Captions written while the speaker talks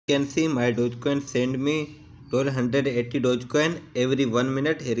can see my Dogecoin send me 180 Dogecoin every 1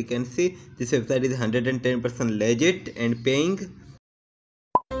 minute. Here you can see this website is 110% legit and paying.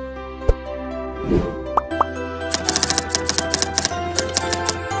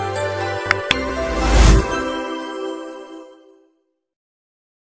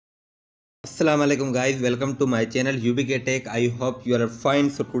 Assalamu alaikum guys, welcome to my channel UBK Tech. I hope you are fine.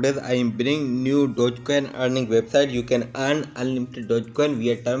 So today I am bringing new Dogecoin earning website. You can earn unlimited Dogecoin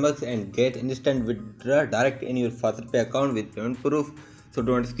via Termux and get instant withdrawal direct in your Faucet Pay account with payment proof. So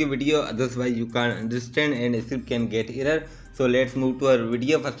don't skip video, otherwise you can't understand and script can get error. So let's move to our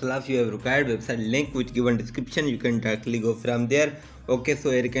video. First off, you have required website link which given description. You can directly go from there. Okay, so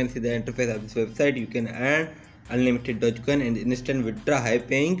here you can see the interface of this website. You can earn unlimited Dogecoin and instant withdraw high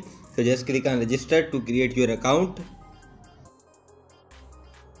paying. So just click on register to create your account.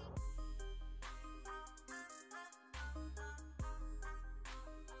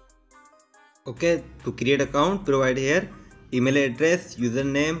 Okay, to create account, provide here email address,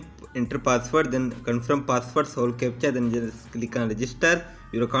 username, enter password, then confirm password, solve captcha, then just click on register.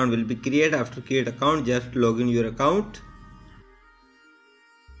 Your account will be created. After create account, just log in your account.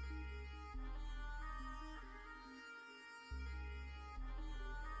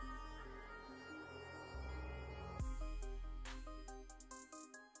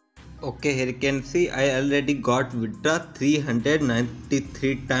 Okay, here you can see I already got withdraw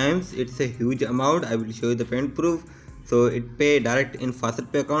 393 times. It's a huge amount. I will show you the payment proof. So it pay direct in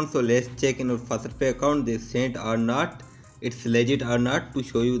Faucet Pay account. So let's check in our Faucet Pay account they sent or not, it's legit or not, to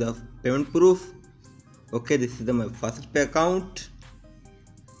show you the payment proof. Okay, this is my Faucet Pay account.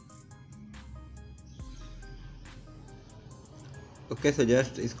 Okay, so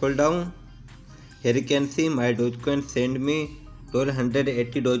just scroll down. Here you can see my Dogecoin send me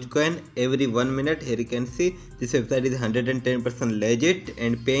 180 Dogecoin every 1 minute. Here you can see this website is 110% legit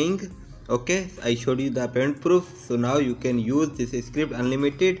and paying. Okay, I showed you the payment proof. So now you can use this script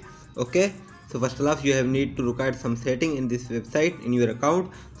unlimited. Okay, so first off you have need to record some setting in this website in your account.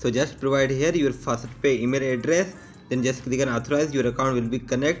 So just provide here your Faucet Pay email address, then just click on authorize. Your account will be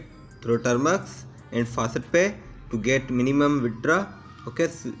connect through Termux and Faucet Pay to get minimum withdraw. Okay,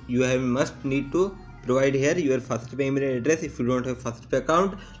 so you have must need to provide here your Faucet Pay email address. If you don't have Faucet Pay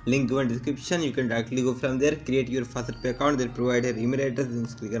account, link given description. You can directly go from there, create your Faucet Pay account, then provide your email address, then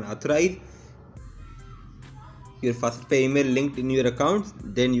click on authorize. Your Faucet Pay email linked in your account,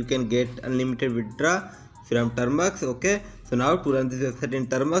 then you can get unlimited withdraw from Termux. Okay, so now to run this website in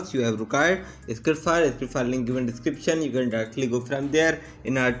Termux, you have required script file link given description. You can directly go from there.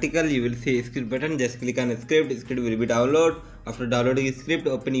 In article you will see script button, just click on script will be download. After downloading script,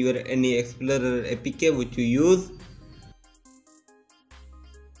 open your any Explorer APK which you use.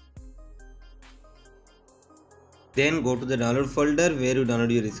 Then go to the download folder where you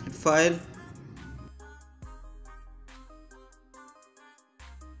download your script file.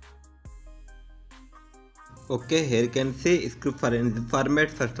 Okay, here you can see script file in zip format.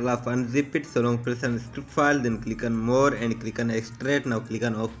 First of all unzip it, so long press on script file, then click on more and click on extract. Now click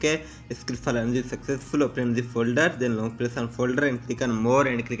on OK. Script file unzip successful. Open zip folder, then long press on folder and click on more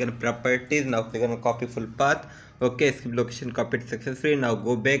and click on properties. Now click on copy full path. Okay, script location copied successfully. Now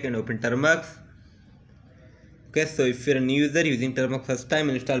go back and open Termux. Okay, so if you're a new user using Termux first time,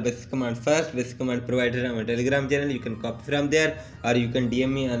 install basic command first. Basic command provided on my Telegram channel. You can copy from there, or you can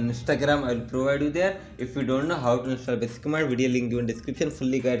DM me on Instagram. I will provide you there. If you don't know how to install basic command, video link given description.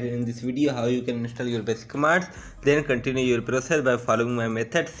 Fully guided in this video how you can install your basic commands. Then continue your process by following my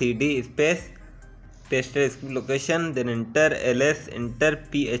method. CD space pasted script location, then enter ls, enter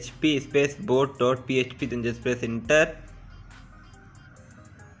php space bot.php, then just press enter.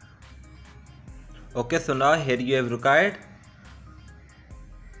 Okay, so now here you have required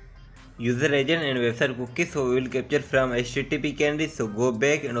user agent and website cookie. So we will capture from HTTP canary. So go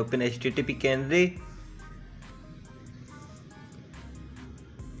back and open HTTP canary.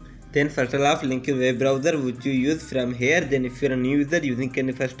 Then first off link your web browser which you use from here. Then if you're a new user using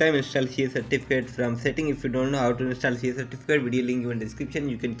canary first time, install CS certificate from setting. If you don't know how to install CS certificate, video link in description.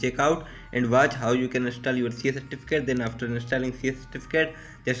 You can check out and watch how you can install your CS certificate. Then after installing CS certificate,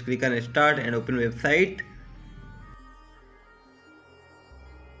 just click on start and open website.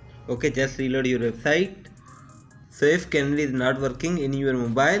 Okay, just reload your website. So if canary is not working in your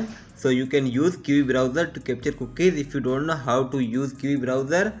mobile, so you can use Kiwi browser to capture cookies. If you don't know how to use Kiwi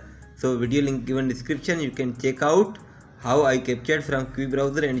browser, so video link given description. You can check out how I captured from Kiwi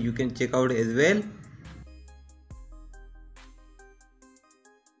browser and you can check out as well.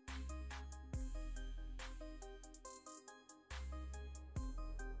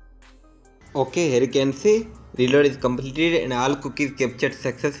 Okay, here you can see Reload is completed and all cookies captured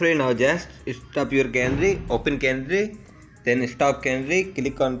successfully. Now just stop your canary, open canary, then stop canary,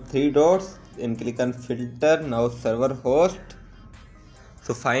 click on three dots and click on filter. Now server host.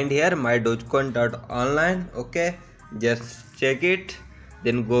 So find here my Dogecoin.online. Okay, just check it,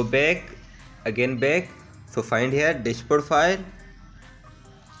 then go back, again back. So find here dashboard file.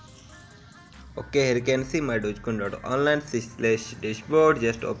 Okay, here you can see my Dogecoin.online / dashboard.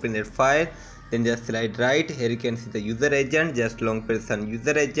 Just open that file, then just slide right. Here you can see the user agent. Just long press on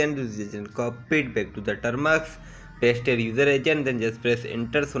user agent, copy it back to the Termux, paste your user agent, then just press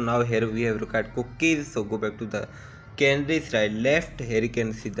enter. So now here we have required cookies. So go back to the canary, slide left. Here you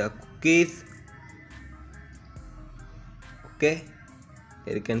can see the cookies. Okay,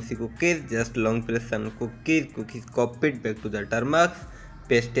 here you can see cookies. Just long press on cookies, copied back to the Termux,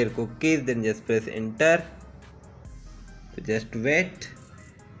 paste your cookies, then just press enter. So just wait.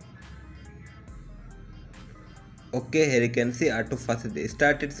 Okay, here you can see Autofaucet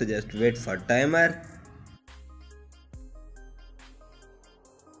started. So just wait for timer.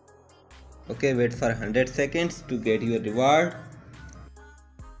 Okay, wait for 100 seconds to get your reward.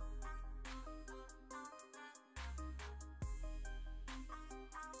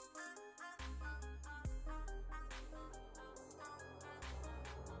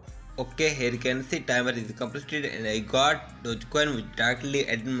 Okay, here you can see timer is completed and I got Dogecoin which directly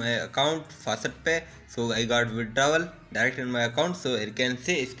added my account Faucet Pay. So I got withdrawal directly in my account. So here you can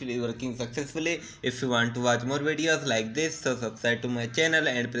see it is working successfully. If you want to watch more videos like this, so subscribe to my channel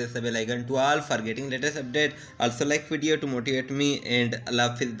and press the bell icon to all for getting latest update. Also like video to motivate me, and Allah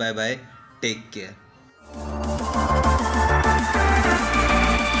Hafiz, bye bye, take care.